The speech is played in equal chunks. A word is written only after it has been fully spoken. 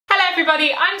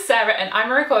everybody, I'm Sarah and I'm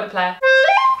a recorder player.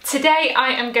 Today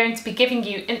I am going to be giving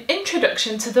you an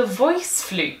introduction to the voice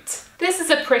flute. This is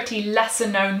a pretty lesser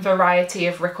known variety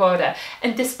of recorder,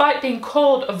 and despite being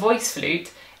called a voice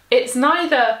flute, it's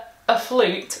neither a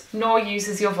flute nor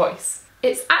uses your voice.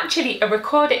 It's actually a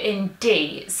recorder in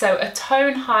D, so a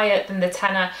tone higher than the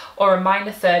tenor or a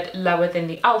minor third lower than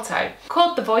the alto.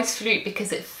 Called the voice flute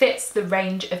because it fits the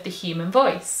range of the human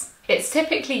voice. It's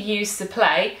typically used to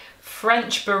play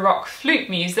French Baroque flute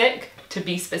music, to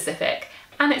be specific,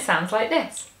 and it sounds like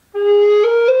this.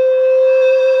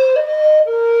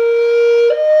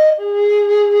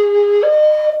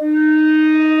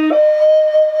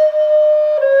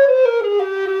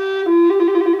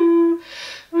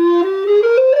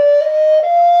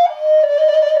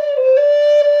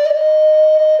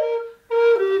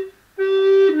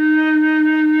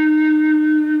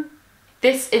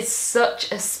 This is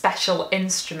such a special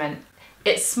instrument.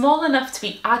 It's small enough to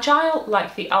be agile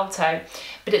like the alto,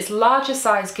 but its larger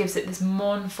size gives it this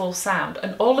mournful sound,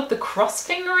 and all of the cross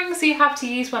fingerings you have to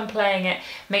use when playing it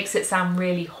makes it sound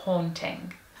really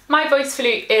haunting. My voice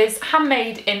flute is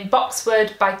handmade in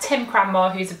boxwood by Tim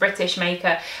Cranmore, who's a British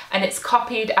maker, and it's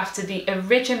copied after the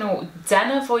original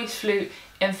tenor voice flute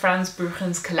in Franz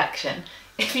Bruggen's collection.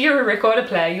 If you're a recorder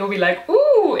player, you'll be like,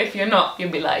 ooh! If you're not,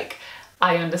 you'll be like,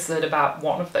 I understood about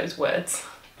one of those words.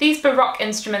 These Baroque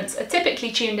instruments are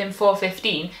typically tuned in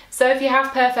 4/15, so if you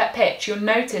have perfect pitch, you'll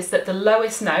notice that the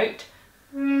lowest note,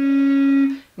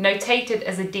 notated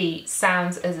as a D,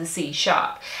 sounds as a C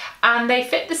sharp. And they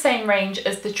fit the same range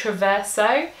as the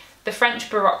traverso, the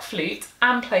French Baroque flute,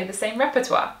 and play the same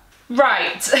repertoire.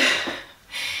 Right.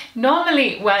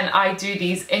 Normally when I do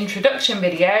these introduction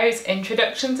videos,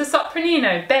 introduction to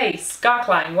sopranino, bass,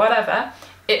 garklang, whatever,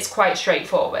 it's quite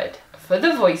straightforward. For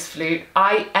the voice flute,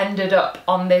 I ended up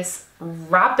on this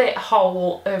rabbit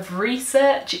hole of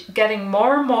research, getting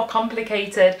more and more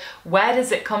complicated. Where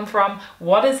does it come from?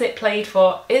 What is it played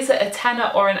for? Is it a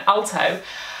tenor or an alto?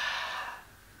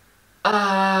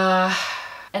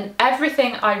 And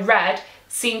everything I read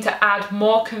seemed to add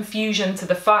more confusion to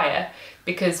the fire,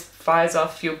 because fires are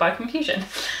fueled by confusion.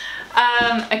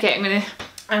 Okay,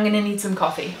 I'm gonna need some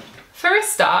coffee. For a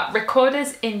start,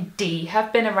 recorders in D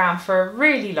have been around for a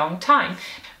really long time.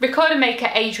 Recorder maker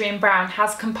Adrian Brown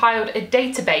has compiled a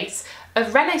database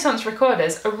of Renaissance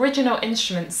recorders, original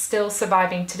instruments still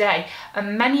surviving today,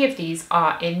 and many of these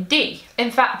are in D.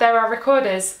 In fact, there are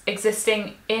recorders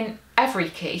existing in every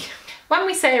key. When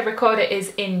we say a recorder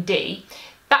is in D,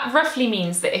 that roughly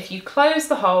means that if you close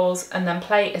the holes and then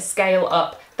play a scale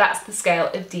up, that's the scale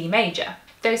of D major.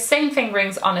 Those same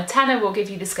fingerings on a tenor will give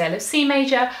you the scale of C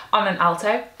major, on an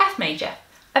alto, F major.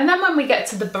 And then when we get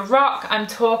to the Baroque, I'm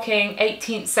talking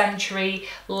 18th century,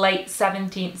 late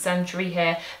 17th century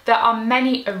here, there are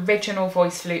many original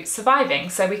voice flutes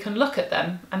surviving, so we can look at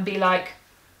them and be like,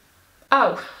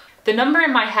 oh, the number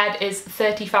in my head is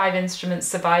 35 instruments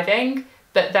surviving,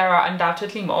 but there are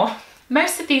undoubtedly more.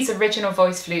 Most of these original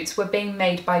voice flutes were being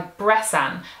made by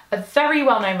Bressan, a very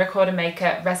well-known recorder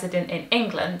maker resident in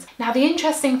England. Now, the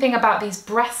interesting thing about these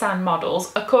Bressan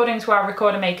models, according to our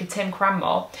recorder maker Tim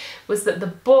Cranmore, was that the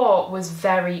bore was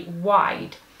very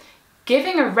wide,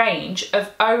 giving a range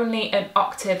of only an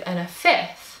octave and a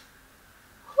fifth.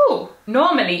 Ooh,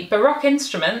 normally Baroque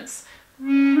instruments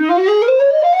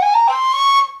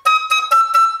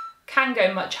can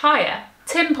go much higher.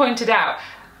 Tim pointed out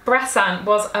Bressan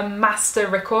was a master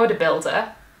recorder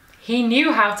builder. He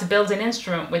knew how to build an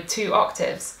instrument with 2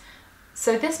 octaves,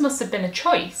 so this must have been a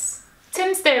choice.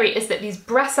 Tim's theory is that these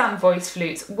Bressan voice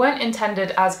flutes weren't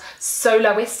intended as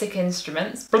soloistic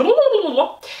instruments, but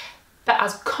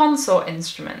as consort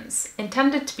instruments,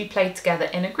 intended to be played together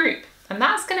in a group, and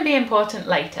that's going to be important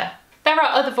later. There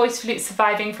are other voice flutes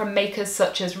surviving from makers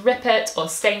such as Rippert or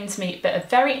Stainsmeat, but a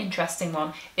very interesting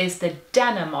one is the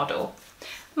Denner model.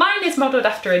 Mine is modelled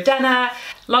after a Denner.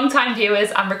 Long-time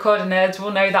viewers and recorder nerds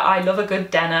will know that I love a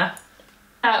good Denner.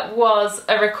 Was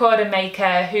a recorder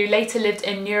maker who later lived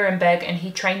in Nuremberg, and he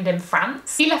trained in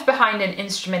France. He left behind an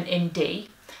instrument in D,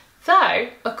 though,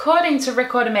 according to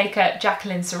recorder maker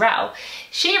Jacqueline Sorel,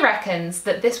 she reckons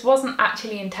that this wasn't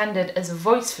actually intended as a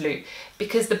voice flute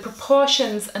because the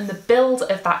proportions and the build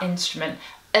of that instrument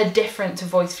are different to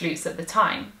voice flutes at the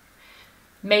time.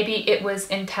 Maybe it was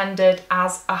intended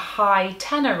as a high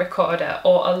tenor recorder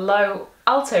or a low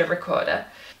alto recorder.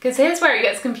 Because here's where it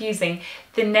gets confusing.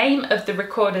 The name of the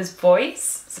recorder's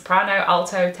voice, soprano,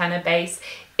 alto, tenor, bass,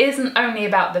 isn't only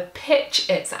about the pitch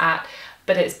it's at,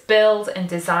 but its build and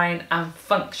design and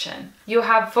function. You'll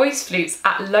have voice flutes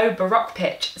at low Baroque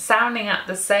pitch sounding at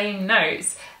the same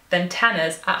notes than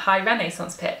tenors at high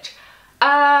Renaissance pitch.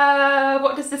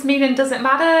 What does this mean and does it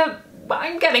matter? Well,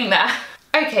 I'm getting there.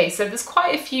 Okay, so there's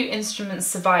quite a few instruments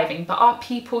surviving, but are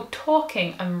people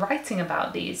talking and writing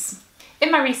about these?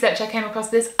 In my research, I came across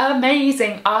this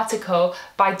amazing article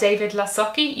by David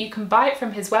Lasocki. You can buy it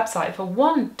from his website for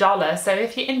 $1. So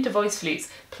if you're into voice flutes,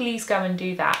 please go and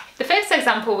do that. The first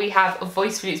example we have of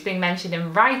voice flutes being mentioned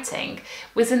in writing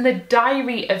was in the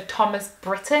diary of Thomas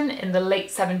Bressan in the late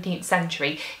 17th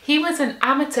century. He was an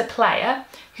amateur player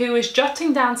who was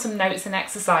jotting down some notes and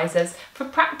exercises for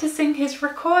practicing his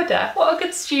recorder. What a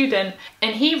good student.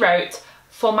 And he wrote,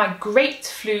 "For my great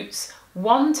flutes,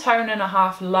 1 tone and a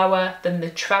half lower than the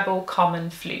treble common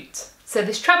flute." So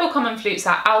this treble common flute's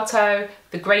our alto,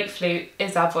 the great flute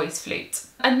is our voice flute.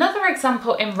 Another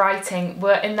example in writing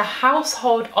were in the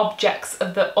household objects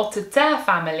of the Autoteur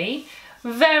family,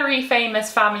 very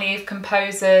famous family of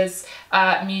composers,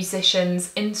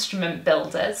 musicians, instrument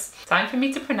builders. Time for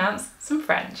me to pronounce some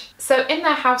French. So in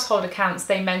their household accounts,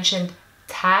 they mentioned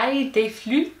taille des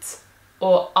flûtes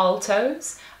or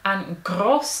altos and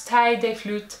grosse taille des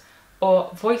flûtes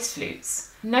or voice flutes.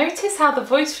 Notice how the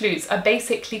voice flutes are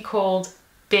basically called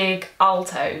big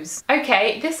altos.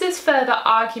 Okay, this is further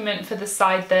argument for the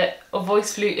side that a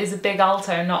voice flute is a big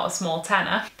alto, not a small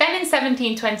tenor. Then in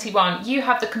 1721, you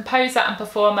have the composer and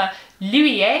performer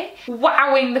Louis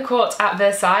wowing the court at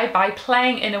Versailles by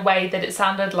playing in a way that it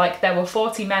sounded like there were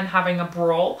 40 men having a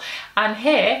brawl. And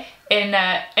here, in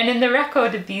the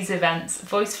record of these events,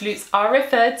 voice flutes are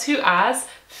referred to as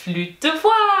flûte de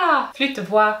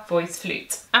voix, voice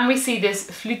flute. And we see this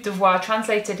flûte de voix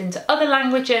translated into other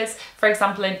languages. For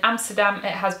example, in Amsterdam,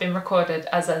 it has been recorded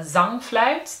as a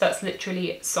zangfluit, that's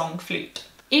literally song flute.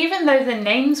 Even though the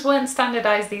names weren't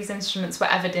standardised, these instruments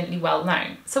were evidently well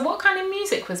known. So what kind of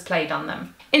music was played on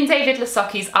them? In David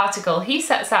Lasocki's article, he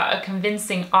sets out a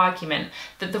convincing argument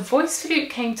that the voice flute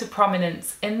came to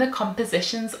prominence in the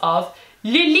compositions of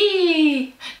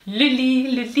Lully.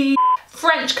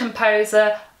 French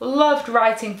composer, loved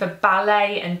writing for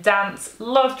ballet and dance,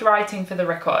 loved writing for the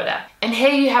recorder. And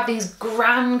here you have these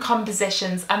grand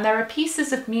compositions, and there are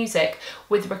pieces of music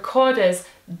with recorders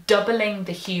doubling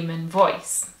the human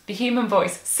voice. The human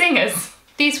voice, singers.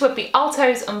 These would be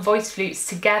altos and voice flutes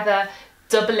together,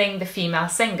 doubling the female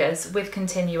singers with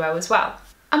continuo as well.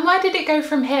 And where did it go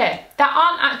from here? There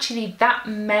aren't actually that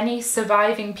many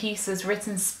surviving pieces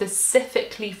written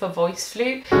specifically for voice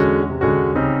flute.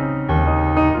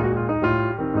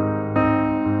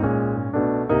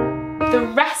 The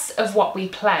rest of what we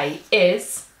play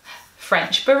is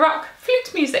French Baroque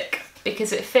flute music,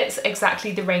 because it fits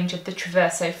exactly the range of the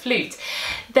traverso flute.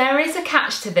 There is a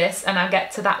catch to this, and I'll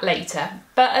get to that later,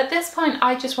 but at this point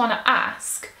I just want to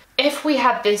ask, if we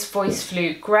had this voice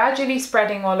flute gradually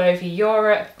spreading all over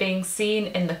Europe, being seen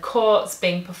in the courts,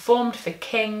 being performed for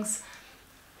kings,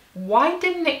 why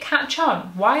didn't it catch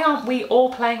on? Why aren't we all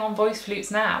playing on voice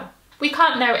flutes now? We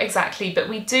can't know exactly, but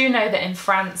we do know that in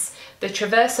France, the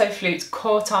traverso flute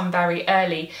caught on very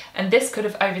early, and this could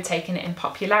have overtaken it in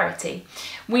popularity.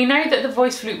 We know that the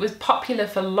voice flute was popular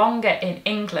for longer in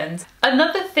England.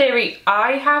 Another theory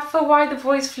I have for why the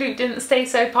voice flute didn't stay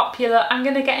so popular, I'm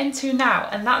going to get into now,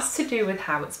 and that's to do with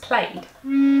how it's played.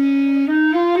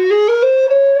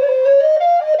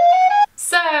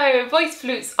 So, voice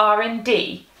flutes are in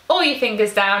D. All your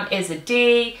fingers down is a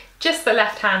D, just the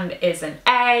left hand is an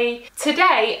A.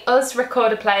 Today, us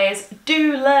recorder players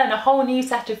do learn a whole new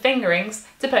set of fingerings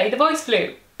to play the voice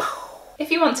flute. If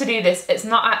you want to do this, it's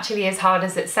not actually as hard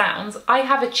as it sounds. I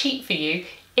have a cheat for you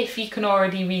if you can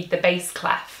already read the bass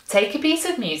clef. Take a piece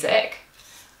of music,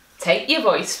 take your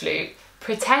voice flute,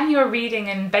 pretend you're reading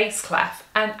in bass clef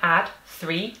and add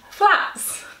 3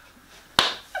 flats.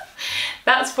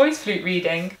 That's voice flute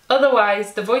reading.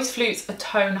 Otherwise, the voice flute's a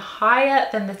tone higher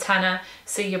than the tenor,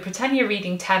 so you pretend you're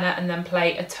reading tenor and then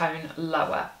play a tone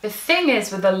lower. The thing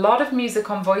is, with a lot of music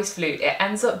on voice flute, it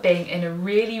ends up being in a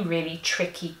really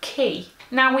tricky key.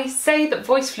 Now, we say that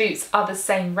voice flutes are the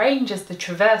same range as the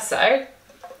traverso,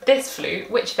 this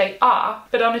flute, which they are,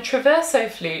 but on a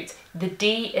traverso flute, the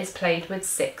D is played with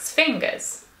 6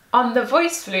 fingers. On the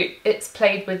voice flute, it's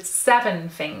played with 7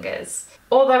 fingers.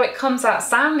 Although it comes out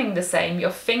sounding the same,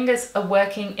 your fingers are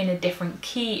working in a different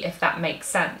key, if that makes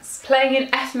sense. Playing an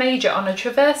F major on a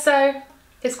traverso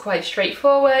is quite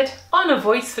straightforward. On a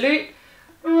voice flute,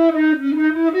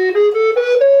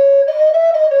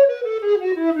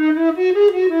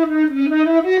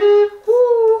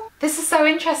 this is so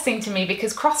interesting to me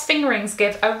because cross fingerings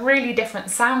give a really different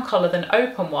sound colour than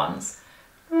open ones.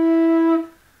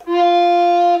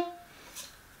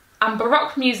 And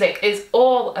Baroque music is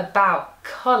all about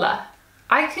colour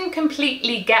I can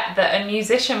completely get that a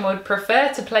musician would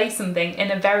prefer to play something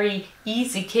in a very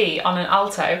easy key on an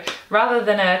alto rather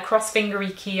than a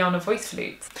cross-fingery key on a voice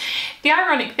flute. The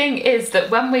ironic thing is that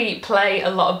when we play a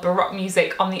lot of Baroque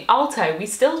music on the alto, we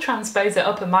still transpose it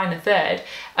up a minor third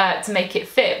to make it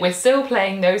fit. We're still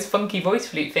playing those funky voice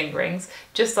flute fingerings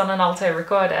just on an alto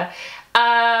recorder.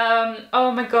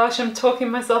 Oh my gosh, I'm talking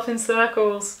myself in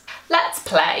circles. Let's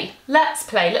play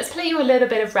you a little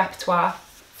bit of repertoire.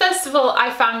 First of all,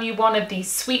 I found you one of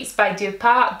these suites by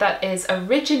Dupart that is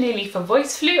originally for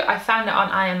voice flute. I found it on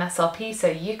IMSLP, so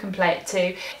you can play it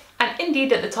too. And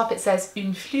indeed at the top it says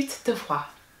une flûte de voix.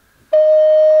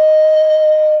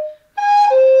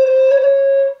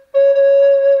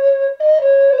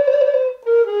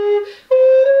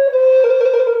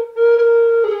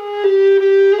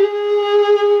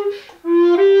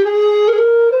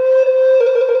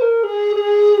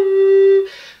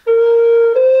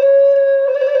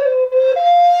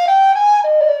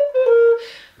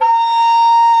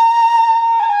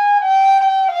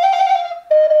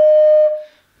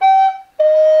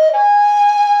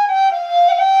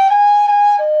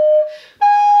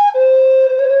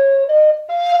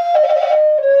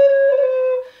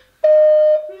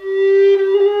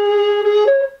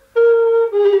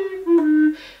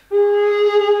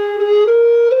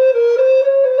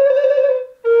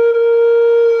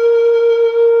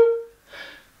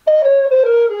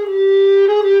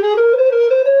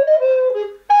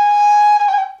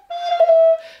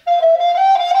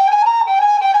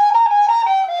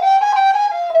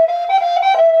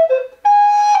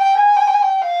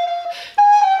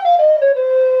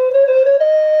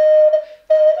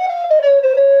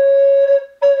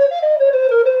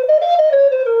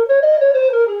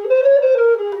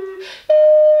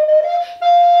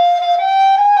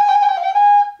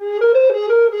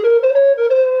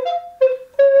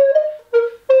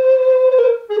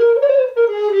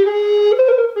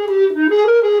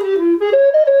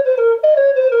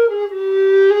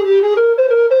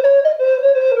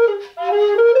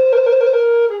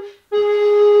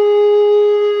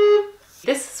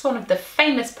 One of the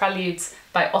famous preludes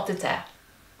by Otteter.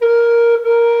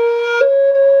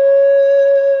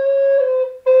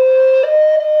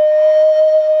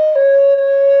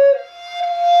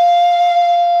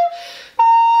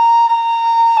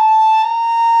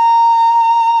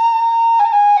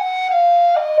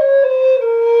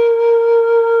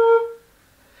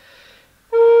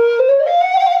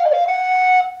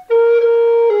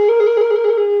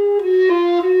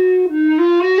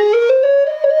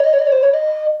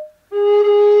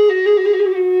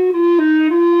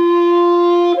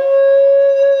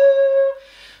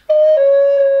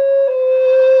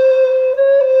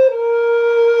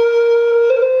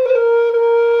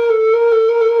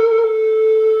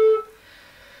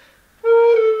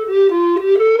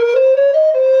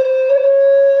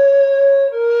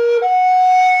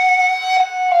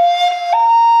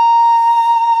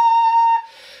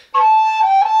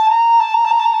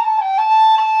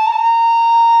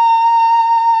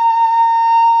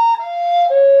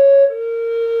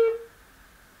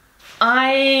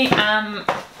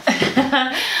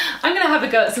 I'm gonna have a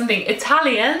go at something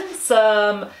Italian,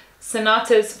 some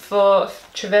sonatas for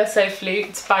traverso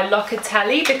flute by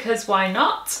Locatelli, because why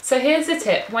not? So here's a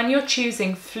tip: when you're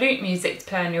choosing flute music to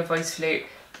play on your voice flute,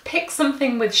 pick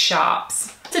something with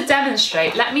sharps. To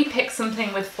demonstrate, let me pick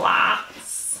something with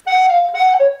flats.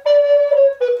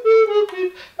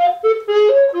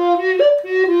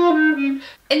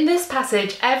 In this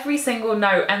passage, every single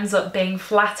note ends up being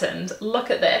flattened. Look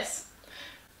at this.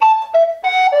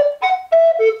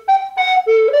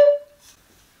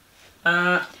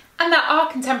 And there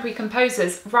are contemporary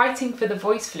composers writing for the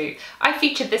voice flute. I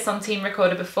featured this on Team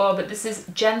Recorder before, but this is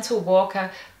Gentle Walker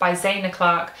by Zaina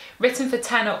Clark, written for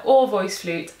tenor or voice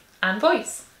flute and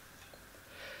voice.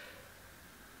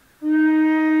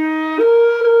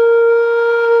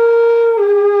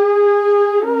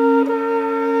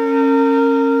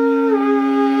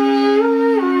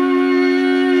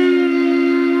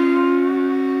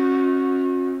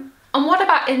 And what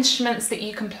about instruments that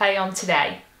you can play on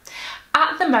today?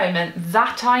 At the moment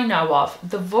that I know of,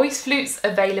 the voice flutes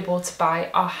available to buy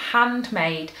are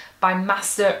handmade by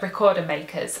master recorder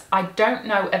makers. I don't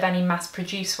know of any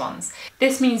mass-produced ones.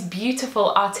 This means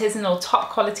beautiful artisanal top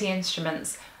quality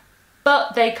instruments,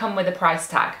 but they come with a price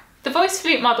tag. The voice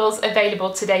flute models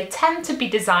available today tend to be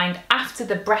designed after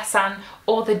the Bressan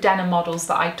or the tenor models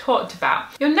that I talked about.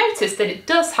 You'll notice that it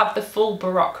does have the full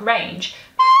Baroque range,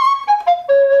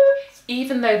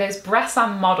 even though those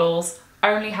Bressan models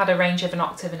only had a range of an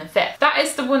octave and a fifth. That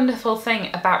is the wonderful thing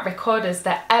about recorders.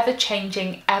 They're ever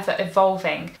changing, ever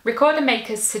evolving. Recorder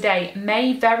makers today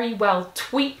may very well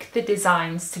tweak the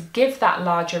designs to give that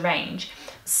larger range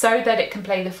so that it can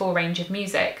play the full range of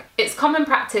music. It's common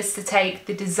practice to take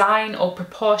the design or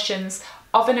proportions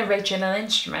of an original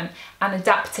instrument and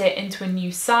adapt it into a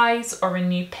new size or a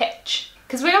new pitch.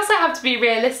 Because we also have to be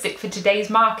realistic for today's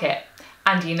market.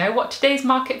 And you know what today's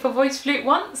market for voice flute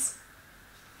wants?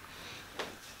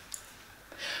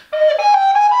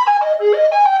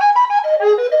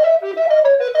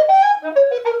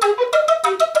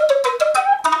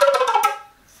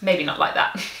 Maybe not like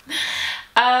that.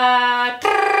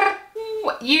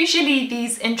 Usually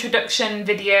these introduction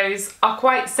videos are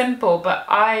quite simple, but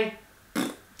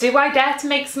do I dare to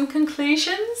make some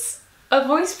conclusions? A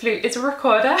voice flute is a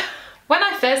recorder. When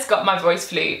I first got my voice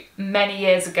flute many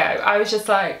years ago, I was just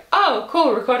like, oh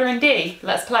cool, recorder in D,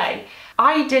 let's play.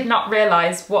 I did not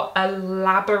realise what a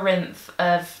labyrinth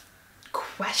of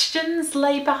questions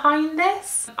lay behind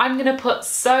this. I'm going to put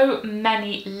so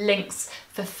many links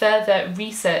for further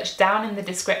research down in the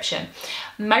description.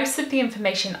 Most of the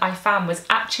information I found was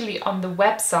actually on the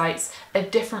websites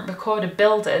of different recorder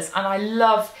builders, and I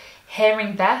love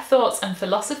hearing their thoughts and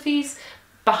philosophies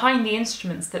behind the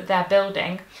instruments that they're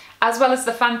building, as well as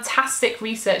the fantastic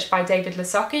research by David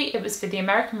Lasocki. It was for the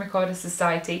American Recorder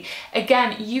Society.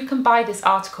 Again, you can buy this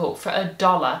article for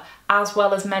 $1, as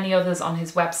well as many others on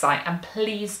his website, and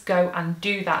please go and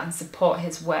do that and support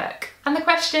his work. And the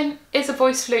question, is a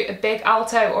voice flute a big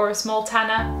alto or a small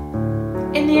tenor?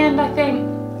 In the end, I think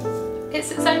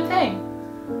it's its own thing.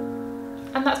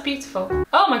 And that's beautiful.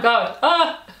 Oh my God,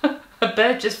 a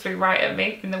bird just flew right at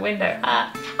me in the window.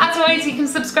 As always, you can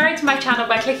subscribe to my channel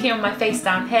by clicking on my face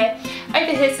down here.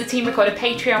 Over here's the Team Recorder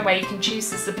Patreon, where you can choose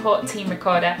to support Team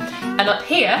Recorder. And up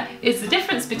here is the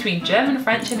difference between German,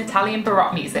 French and Italian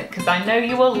Baroque music, because I know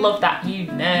you will love that, you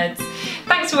nerds.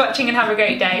 Thanks for watching and have a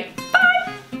great day.